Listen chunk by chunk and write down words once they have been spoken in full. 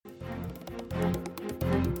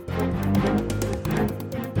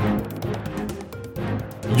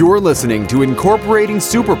You're listening to Incorporating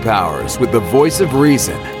Superpowers with the voice of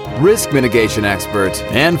reason, risk mitigation expert,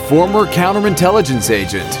 and former counterintelligence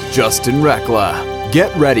agent, Justin Rekla.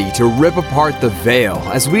 Get ready to rip apart the veil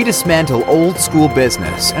as we dismantle old school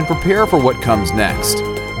business and prepare for what comes next.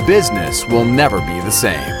 Business will never be the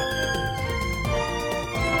same.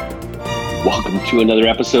 Welcome to another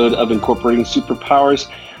episode of Incorporating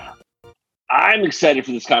Superpowers. I'm excited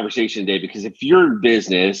for this conversation today because if you're in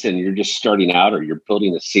business and you're just starting out or you're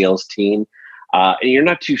building a sales team and you're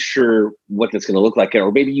not too sure what that's going to look like,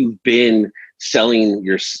 or maybe you've been selling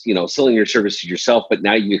your services yourself, but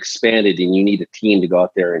now you expanded and you need a team to go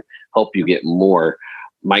out there and help you get more.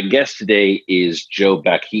 My guest today is Joe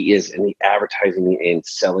Beck. He is in the advertising and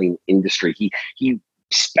selling industry. He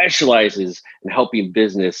specializes in helping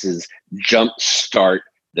businesses jumpstart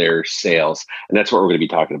their sales. And that's what we're going to be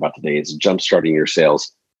talking about today, is jumpstarting your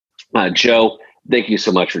sales. Joe, thank you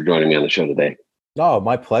so much for joining me on the show today. Oh,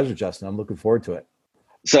 my pleasure, Justin. I'm looking forward to it.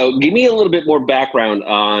 So give me a little bit more background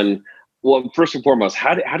on, well, first and foremost,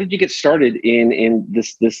 how did you get started in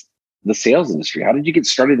the sales industry? How did you get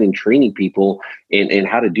started in training people in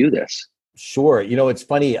how to do this? Sure. You know, it's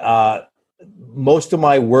funny. Most of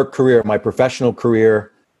my work career, my professional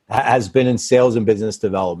career, has been in sales and business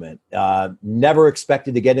development. Never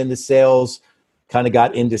expected to get into sales, kind of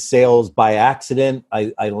got into sales by accident.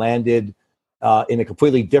 I landed in a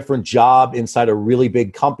completely different job inside a really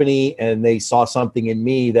big company, and they saw something in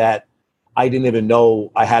me that I didn't even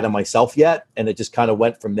know I had in myself yet. And it just kind of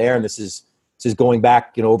went from there. And this is going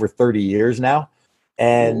back, over 30 years now.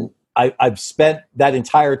 And I've spent that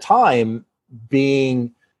entire time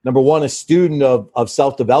being, number one, a student of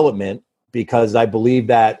self-development, because I believe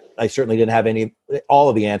that I certainly didn't have all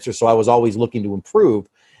of the answers. So I was always looking to improve.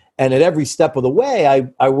 And at every step of the way,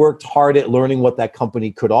 I worked hard at learning what that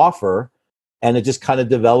company could offer. And it just kind of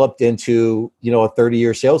developed into, a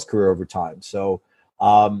 30-year sales career over time. So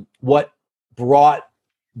what brought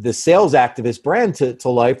the Sales Activist brand to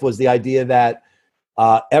life was the idea that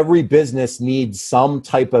every business needs some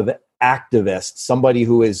type of activist, somebody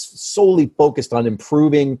who is solely focused on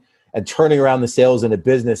improving and turning around the sales in a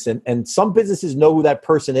business. And some businesses know who that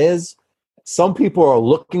person is. Some people are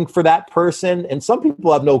looking for that person, and some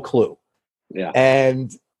people have no clue. Yeah.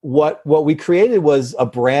 And what we created was a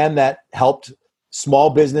brand that helped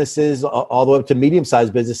small businesses all the way up to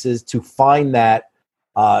medium-sized businesses to find that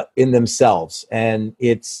in themselves. And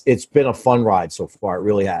it's been a fun ride so far. It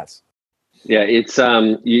really has. Yeah, it's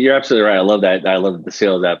you're absolutely right. I love that. I love the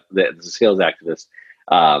sales activist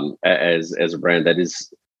as a brand that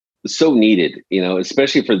is so needed,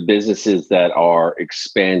 especially for businesses that are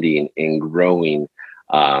expanding and growing.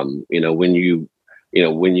 When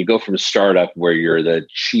you go from startup where you're the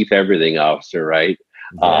chief everything officer, right?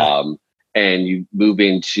 Yeah. And you move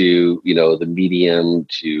into, the medium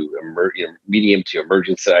to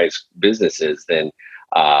emerging size businesses, then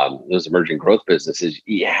those emerging growth businesses,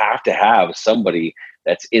 you have to have somebody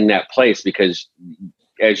that's in that place, because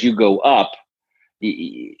as you go up,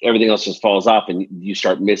 everything else just falls off and you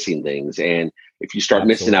start missing things. And if you start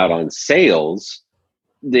missing out on sales,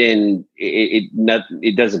 then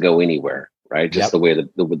it doesn't go anywhere, right? Just the way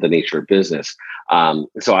the nature of business.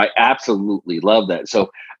 So I absolutely love that.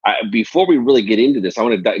 So before we really get into this, I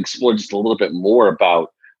want to explore just a little bit more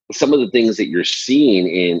about some of the things that you're seeing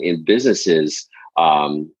in businesses.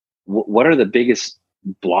 What are the biggest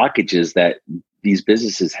blockages that these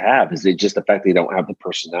businesses have? Is it just the fact they don't have the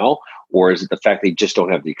personnel, or is it the fact they just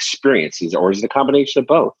don't have the experiences, or is it a combination of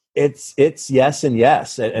both? It's yes and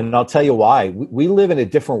yes. And I'll tell you why. We live in a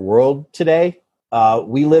different world today.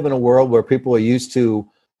 We live in a world where people are used to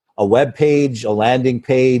a web page, a landing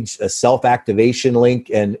page, a self-activation link,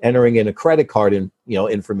 and entering in a credit card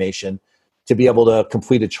information to be able to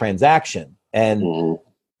complete a transaction. And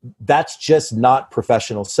that's just not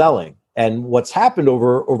professional selling. And what's happened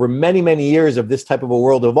over many, many years of this type of a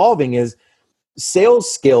world evolving is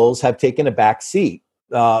sales skills have taken a back seat.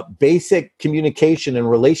 Basic communication and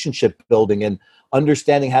relationship building and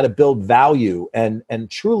understanding how to build value and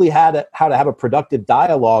truly how to have a productive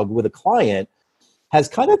dialogue with a client has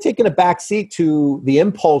kind of taken a back seat to the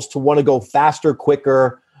impulse to want to go faster,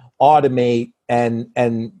 quicker, automate,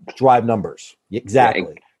 and drive numbers.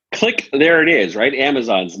 Exactly. Yeah. Click, there it is, right?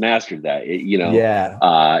 Amazon's mastered that.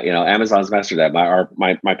 Amazon's mastered that.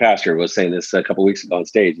 My pastor was saying this a couple of weeks ago on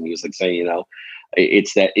stage, and he was like saying,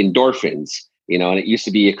 it's that endorphins, and it used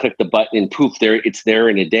to be you click the button and poof, it's there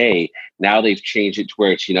in a day. Now they've changed it to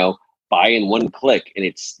where it's, buy in one click, and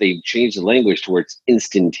they've changed the language to where it's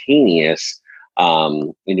instantaneous.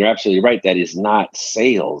 And you're absolutely right. That is not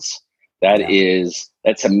sales.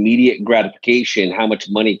 That's immediate gratification. How much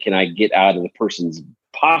money can I get out of the person's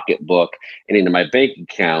pocketbook and into my bank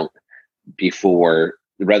account before,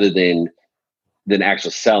 rather than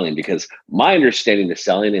actual selling. Because my understanding of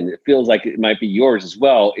selling, and it feels like it might be yours as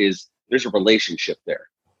well, is there's a relationship there.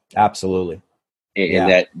 Absolutely. And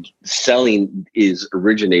that selling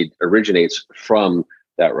originates from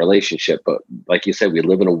that relationship. But like you said, we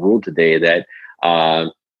live in a world today that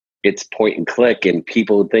it's point and click, and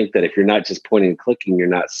people think that if you're not just pointing and clicking, you're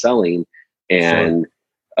not selling. And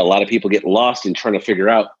a lot of people get lost in trying to figure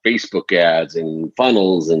out Facebook ads and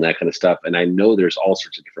funnels and that kind of stuff. And I know there's all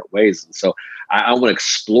sorts of different ways. And so I want to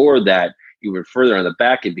explore that even further on the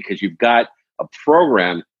back end, because you've got a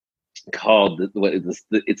program called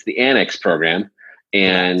it's the Annex program.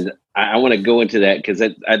 And I want to go into that, because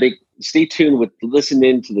I think stay tuned with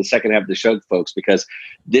listening to the second half of the show, folks, because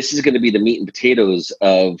this is going to be the meat and potatoes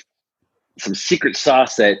of some secret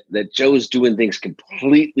sauce that Joe's doing things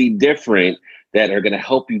completely different that are going to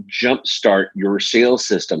help you jumpstart your sales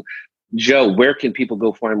system. Joe, where can people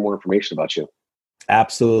go find more information about you?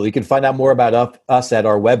 Absolutely. You can find out more about us at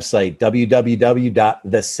our website,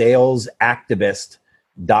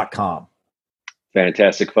 www.thesalesactivist.com.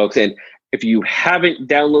 Fantastic, folks. And if you haven't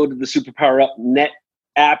downloaded the Superpower Up Net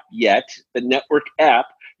app yet, the network app,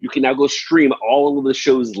 you can now go stream all of the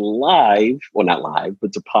shows live. Well, not live, but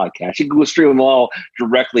it's a podcast. You can go stream them all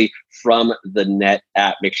directly from the Net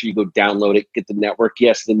app. Make sure you go download it, get the network.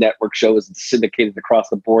 Yes, the network show is syndicated across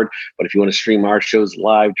the board, but if you want to stream our shows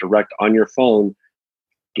live direct on your phone,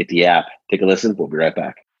 get the app. Take a listen. We'll be right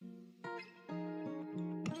back.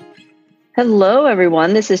 Hello,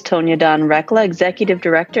 everyone. This is Tonya Dawn Rekla, Executive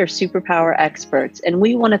Director of Superpower Experts, and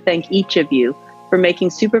we want to thank each of you for making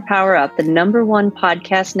Superpower Up the #1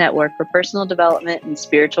 podcast network for personal development and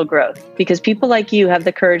spiritual growth. Because people like you have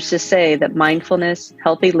the courage to say that mindfulness,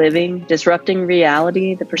 healthy living, disrupting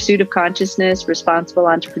reality, the pursuit of consciousness, responsible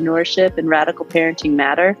entrepreneurship, and radical parenting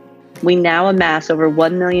matter. We now amass over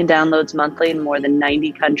 1 million downloads monthly in more than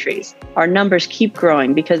 90 countries. Our numbers keep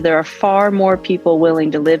growing because there are far more people willing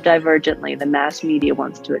to live divergently than mass media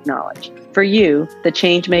wants to acknowledge. For you, the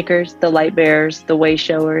change makers, the light bearers, the way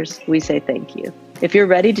showers, we say thank you. If you're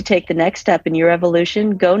ready to take the next step in your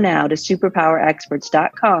evolution, go now to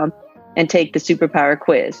superpowerexperts.com and take the Superpower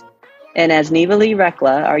Quiz. And as Neva Lee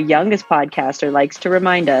Rekla, our youngest podcaster, likes to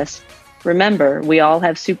remind us, remember, we all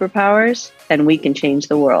have superpowers and we can change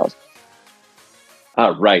the world.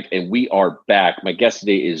 All right, and we are back. My guest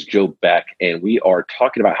today is Joe Beck, and we are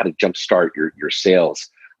talking about how to jumpstart your sales.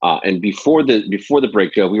 And before the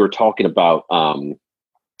break, Joe, we were talking about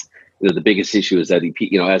the biggest issue is that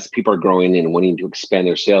as people are growing and wanting to expand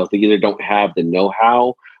their sales, they either don't have the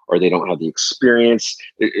know-how, or they don't have the experience,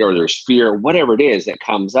 or there's fear, whatever it is that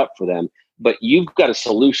comes up for them. But you've got a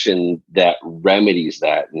solution that remedies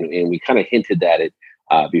that, and we kind of hinted at it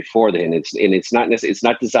before then. It's not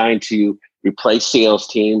designed to replace sales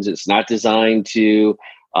teams. It's not designed to.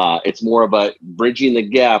 It's more of a bridging the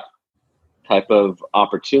gap type of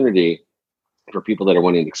opportunity for people that are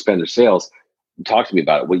wanting to expand their sales. Talk to me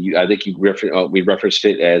about it. I think we referenced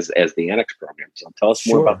it as the Annex program. So tell us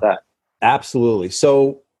more about that. Absolutely.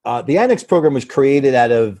 So the Annex program was created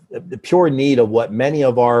out of the pure need of what many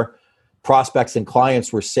of our prospects and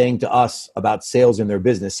clients were saying to us about sales in their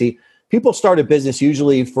business. See, people start a business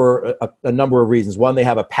usually for a number of reasons. One, they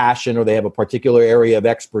have a passion or they have a particular area of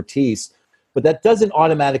expertise, but that doesn't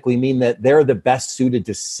automatically mean that they're the best suited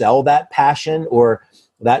to sell that passion or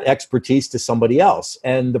that expertise to somebody else.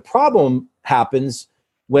 And the problem happens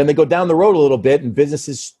when they go down the road a little bit and business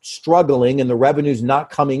is struggling and the revenue's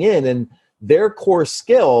not coming in and their core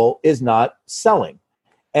skill is not selling.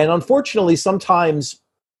 And unfortunately, sometimes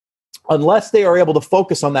unless they are able to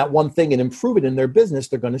focus on that one thing and improve it in their business,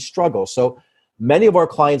 they're going to struggle. So many of our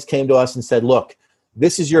clients came to us and said, look,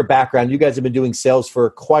 this is your background. You guys have been doing sales for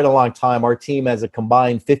quite a long time. Our team has a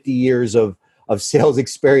combined 50 years of sales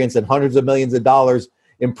experience and hundreds of millions of dollars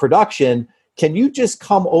in production. Can you just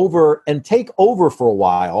come over and take over for a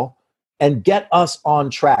while and get us on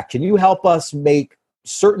track? Can you help us make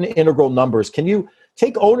certain integral numbers? Can you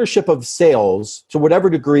take ownership of sales to whatever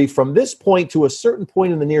degree from this point to a certain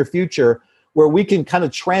point in the near future where we can kind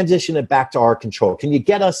of transition it back to our control? Can you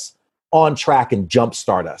get us on track and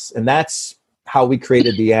jumpstart us? And that's how we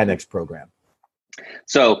created the Annex program.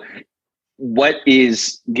 So give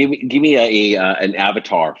me an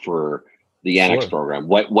avatar for the Annex program.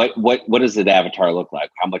 What does that avatar look like?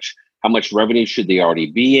 How much revenue should they already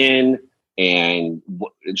be in? And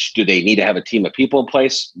do they need to have a team of people in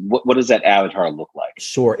place? What does that avatar look like?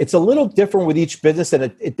 Sure. It's a little different with each business, and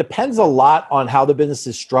it depends a lot on how the business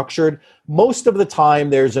is structured. Most of the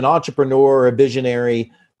time, there's an entrepreneur or a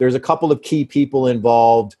visionary. There's a couple of key people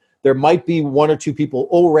involved. there might be one or two people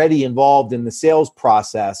already involved in the sales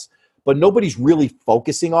process, but nobody's really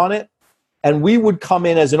focusing on it. And we would come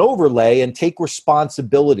in as an overlay and take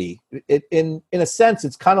responsibility. In a sense,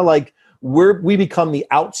 it's kind of like we become the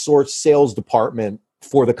outsourced sales department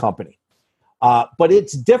for the company. But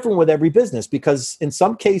it's different with every business, because in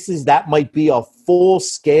some cases that might be a full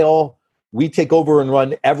scale. We take over and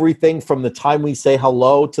run everything from the time we say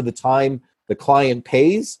hello to the time the client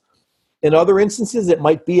pays. In other instances, it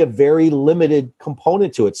might be a very limited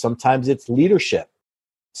component to it. Sometimes it's leadership.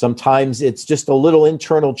 Sometimes it's just a little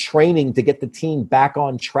internal training to get the team back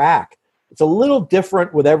on track. It's a little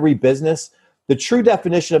different with every business. The true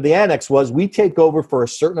definition of the Annex was we take over for a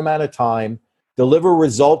certain amount of time, deliver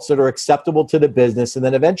results that are acceptable to the business, and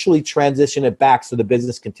then eventually transition it back so the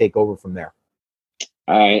business can take over from there.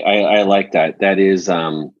 I like that. That is, there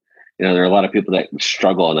are a lot of people that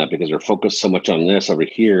struggle on that because they're focused so much on this over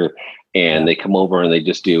here, and they come over and they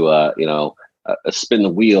just do, a spin the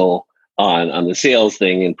wheel on the sales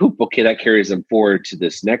thing, and poop, okay, that carries them forward to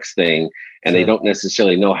this next thing, and they don't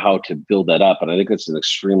necessarily know how to build that up. And I think it's an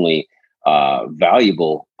extremely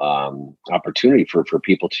valuable opportunity for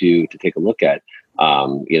people to take a look at.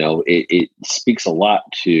 It speaks a lot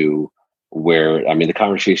to where, the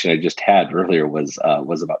conversation I just had earlier was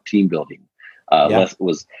about team building.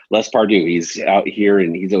 Les Pardue, he's out here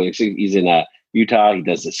and he's in Utah. He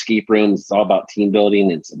does escape rooms. It's all about team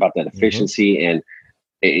building. It's about that efficiency, and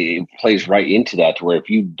it plays right into that, to where if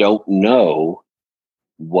you don't know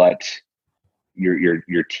what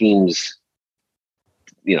your team's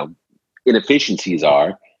inefficiencies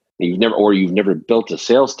are, you've never built a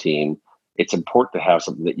sales team, it's important to have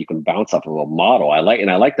something that you can bounce off of a model. I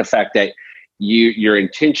like the fact that your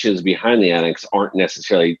intentions behind the Annex aren't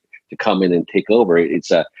necessarily to come in and take over. It's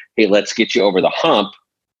hey, let's get you over the hump,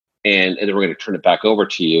 and then we're going to turn it back over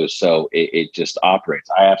to you. So it just operates.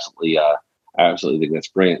 I absolutely think that's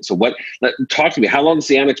brilliant. So talk to me, how long has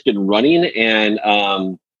the Annex been running, and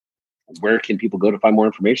where can people go to find more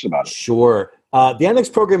information about it? Sure. The Annex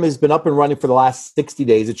program has been up and running for the last 60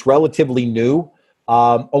 days. It's relatively new.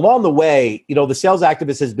 Along the way, the Sales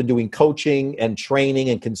Activist has been doing coaching and training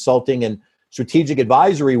and consulting and strategic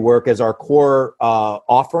advisory work as our core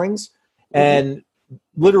offerings. And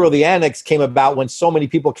literally the Annex came about when so many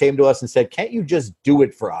people came to us and said, can't you just do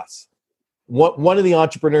it for us? One of the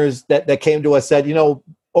entrepreneurs that came to us said,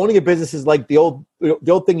 owning a business is like the old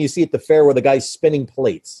thing you see at the fair where the guy's spinning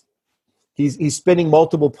plates. He's spinning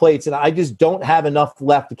multiple plates, and I just don't have enough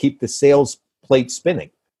left to keep the sales plate spinning.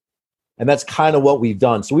 And that's kind of what we've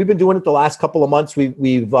done. So we've been doing it the last couple of months.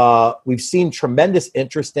 We've seen tremendous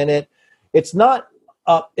interest in it. It's not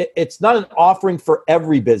an offering for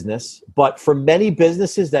every business, but for many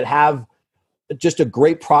businesses that have just a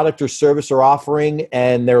great product or service or offering,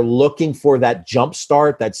 and they're looking for that jump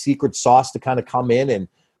start, that secret sauce to kind of come in and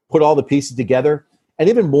put all the pieces together. And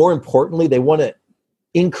even more importantly, they want to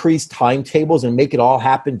increase timetables and make it all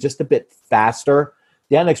happen just a bit faster.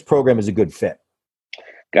 The Annex program is a good fit.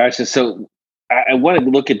 Gotcha. So I want to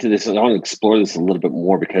look into this, and I want to explore this a little bit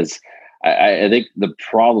more, because I think the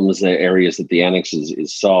problems, the areas that the Annex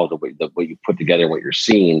is solved, the way you put together what you're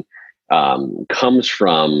seeing, comes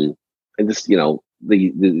from, and this,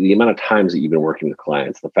 the amount of times that you've been working with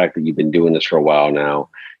clients, the fact that you've been doing this for a while now,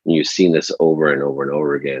 and you've seen this over and over and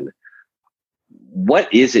over again.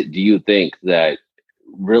 What is it, do you think, that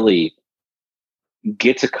really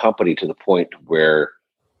gets a company to the point where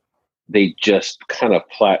they just kind of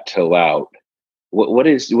plateau out? What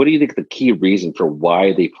do you think the key reason for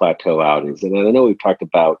why they plateau out is? And I know we've talked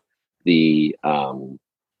about the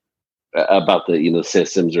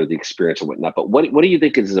systems or the experience and whatnot, but what do you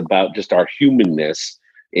think it is about just our humanness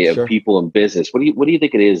of people in business? What do you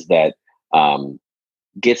think it is that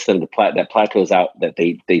gets them to that plateaus out, that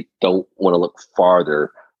they don't want to look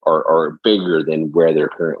farther or bigger than where they're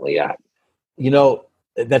currently at?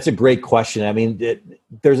 That's a great question.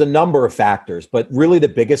 There's a number of factors, but really the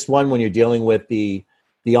biggest one when you're dealing with the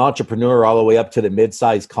entrepreneur all the way up to the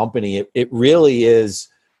mid-sized company, it really is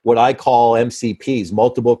what I call MCPs,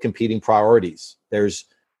 multiple competing priorities. There's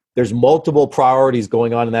multiple priorities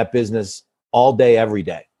going on in that business all day, every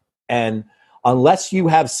day. And unless you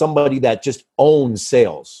have somebody that just owns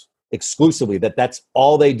sales exclusively, that's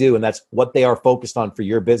all they do, and that's what they are focused on for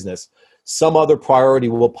your business, some other priority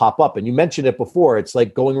will pop up. And you mentioned it before. It's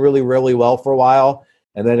like going really, really well for a while,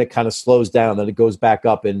 and then it kind of slows down, then it goes back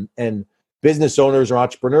up. And business owners or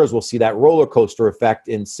entrepreneurs will see that roller coaster effect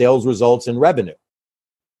in sales results and revenue.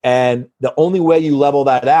 And the only way you level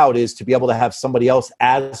that out is to be able to have somebody else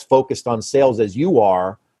as focused on sales as you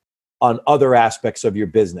are on other aspects of your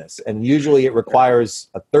business. And usually it requires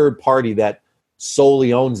a third party that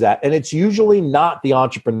solely owns that. And it's usually not the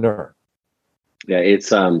entrepreneur. Yeah,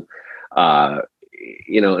 it's and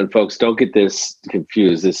folks, don't get this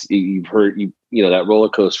confused. This you've heard, that roller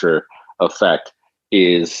coaster effect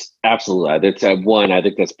is absolutely, that's one. I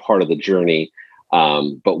think that's part of the journey.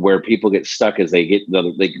 But where people get stuck is they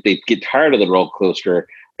get tired of the roller coaster,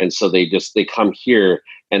 and so they come here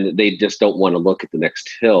and they just don't want to look at the next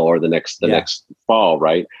hill or the next fall,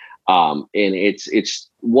 right? And it's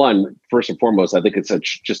one, first and foremost, I think it's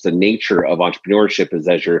just the nature of entrepreneurship is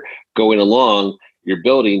as you're going along, you're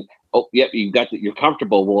building. Oh, yep, you're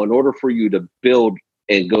comfortable. Well, in order for you to build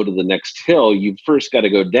and go to the next hill, you first got to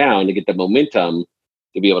go down to get the momentum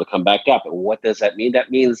to be able to come back up. And what does that mean?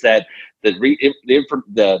 That means that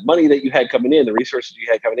the money that you had coming in, the resources you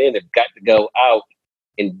had coming in, have got to go out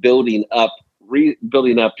in building up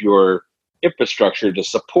your infrastructure to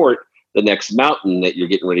support the next mountain that you're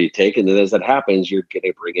getting ready to take. And then as that happens, you're going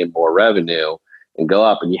to bring in more revenue and go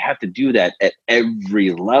up. And you have to do that at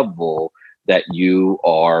every level that you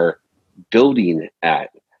are building at.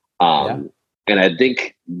 And I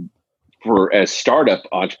think as startup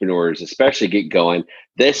entrepreneurs, especially get going,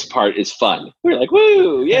 this part is fun. We're like,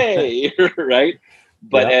 woo, yay, right?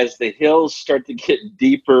 But as the hills start to get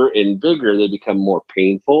deeper and bigger, they become more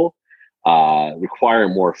painful, require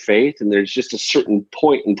more faith. And there's just a certain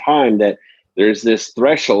point in time that there's this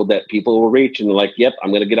threshold that people will reach and they're like, yep,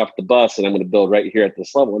 I'm going to get off the bus and I'm going to build right here at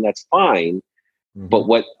this level. And that's fine. Mm-hmm. But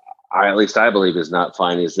what I believe is not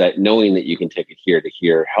fine is that knowing that you can take it here to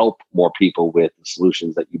here, help more people with the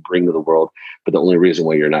solutions that you bring to the world. But the only reason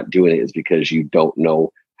why you're not doing it is because you don't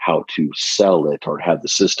know how to sell it or have the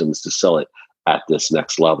systems to sell it at this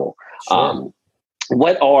next level. Sure.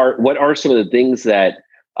 What are some of the things that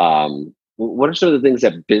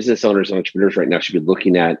business owners and entrepreneurs right now should be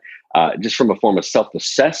looking at just from a form of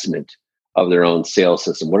self-assessment of their own sales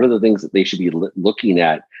system? What are the things that they should be looking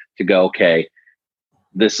at to go, okay,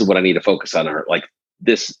 this is what I need to focus on, or like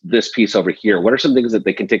this piece over here? What are some things that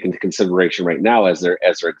they can take into consideration right now as they're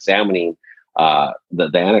examining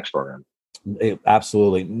the Annex program?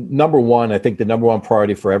 Absolutely. Number one, I think the number one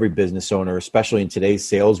priority for every business owner, especially in today's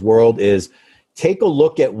sales world, is take a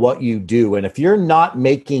look at what you do. And if you're not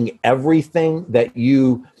making everything that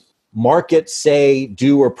you market, say,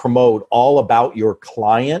 do, or promote all about your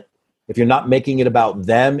client, if you're not making it about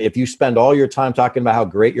them, if you spend all your time talking about how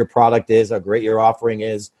great your product is, how great your offering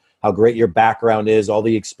is, how great your background is, all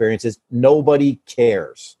the experiences, nobody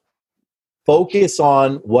cares. Focus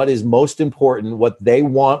on what is most important, what they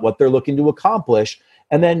want, what they're looking to accomplish,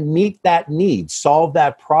 and then meet that need, solve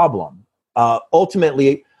that problem.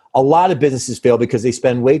 Ultimately, a lot of businesses fail because they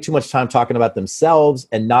spend way too much time talking about themselves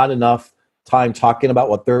and not enough time talking about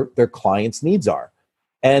what their clients' needs are.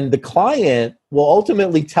 And the client will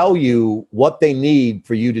ultimately tell you what they need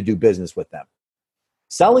for you to do business with them.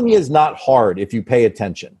 Selling is not hard if you pay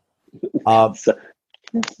attention.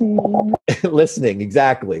 Listening,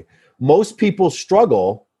 exactly. Most people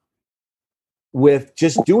struggle with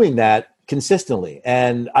just doing that consistently.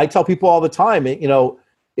 And I tell people all the time, if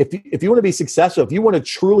you want to be successful, if you want to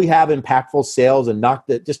truly have impactful sales and knock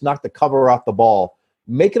the cover off the ball,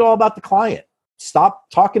 make it all about the client. Stop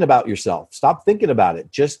talking about yourself. Stop thinking about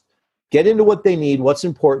it. Just get into what they need, what's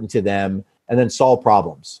important to them, and then solve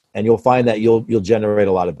problems. And you'll find that you'll generate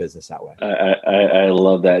a lot of business that way. I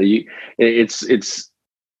love that. It's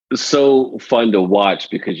so fun to watch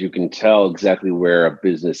because you can tell exactly where a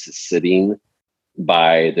business is sitting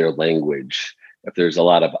by their language. If there's a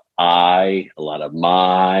lot of I, a lot of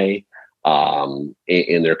my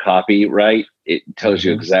in their copy, right? It tells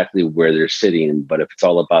you exactly where they're sitting. But if it's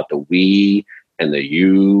all about the we and the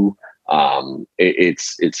you,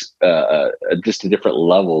 it's just a different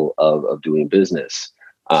level of doing business.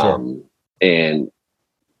 Sure. And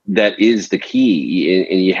that is the key.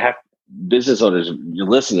 And you have business owners, you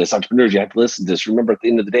listen to this, entrepreneurs, you have to listen to this. Remember, at the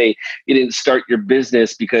end of the day, you didn't start your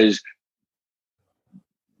business because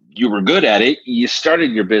you were good at it. You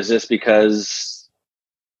started your business because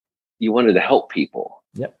you wanted to help people.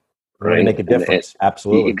 Yep. Right. Make a difference.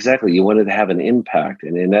 Absolutely. Exactly. You wanted to have an impact.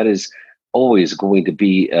 And that is always going to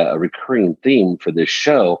be a recurring theme for this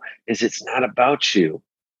show is it's not about you.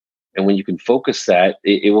 And when you can focus that,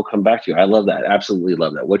 it will come back to you. I love that. Absolutely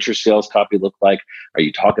love that. What's your sales copy look like? Are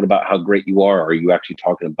you talking about how great you are? Or are you actually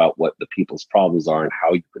talking about what the people's problems are and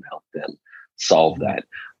how you can help them solve that?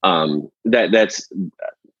 That's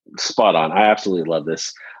spot on. I absolutely love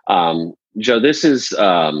this. Joe, this is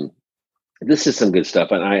some good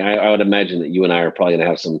stuff. And I would imagine that you and I are probably going to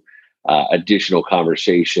have some additional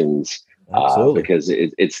conversations because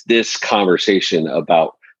it's this conversation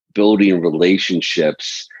about building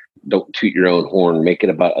relationships don't toot your own horn, make it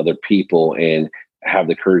about other people, and have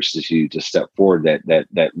the courage to step forward.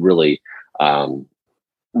 That really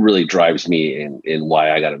really drives me in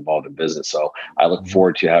why I got involved in business. So I look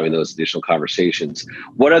forward to having those additional conversations.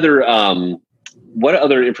 What other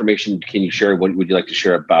information can you share? What would you like to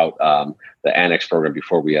share about the Annex program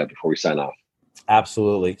before we sign off?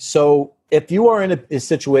 Absolutely. So if you are in a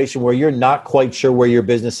situation where you're not quite sure where your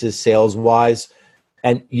business is sales wise,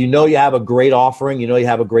 and you have a great offering, you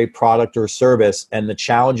have a great product or service, and the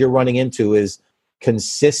challenge you're running into is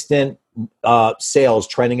consistent sales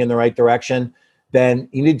trending in the right direction, then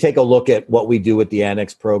you need to take a look at what we do with the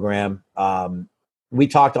Annex program. We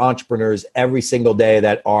talk to entrepreneurs every single day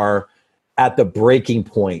that are at the breaking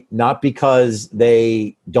point, not because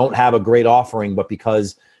they don't have a great offering, but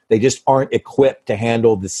because they just aren't equipped to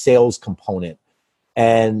handle the sales component.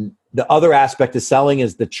 And the other aspect of selling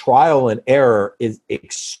is the trial and error is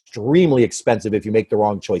extremely expensive if you make the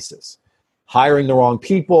wrong choices. Hiring the wrong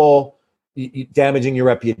people, damaging your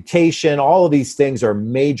reputation, all of these things are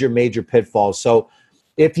major, major pitfalls. So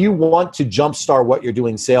if you want to jumpstart what you're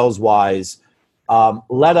doing sales-wise,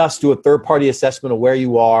 let us do a third-party assessment of where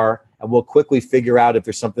you are, and we'll quickly figure out if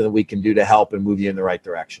there's something that we can do to help and move you in the right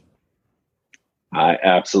direction. I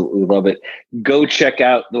absolutely love it. Go check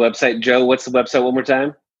out the website. Joe, what's the website one more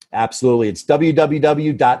time? Absolutely. It's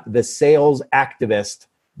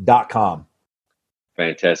www.thesalesactivist.com.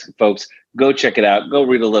 Fantastic. Folks, go check it out. Go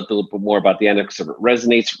read a little bit more about the Annex. If it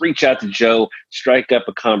resonates, reach out to Joe, strike up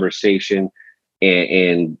a conversation,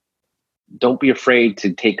 and don't be afraid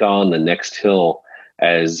to take on the next hill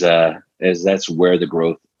as that's where the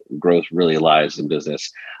growth really lies in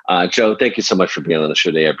business. Joe, thank you so much for being on the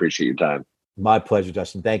show today. I appreciate your time. My pleasure,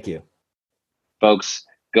 Justin. Thank you. Folks,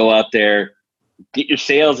 go out there, get your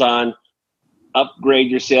sales on,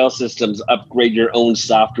 upgrade your sales systems, upgrade your own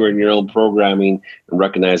software and your own programming, and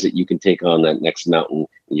recognize that you can take on that next mountain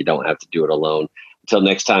and you don't have to do it alone. Until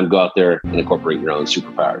next time, go out there and incorporate your own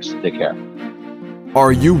superpowers. Take care.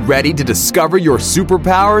 Are you ready to discover your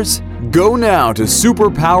superpowers? Go now to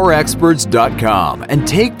superpowerexperts.com and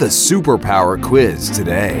take the superpower quiz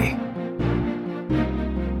today.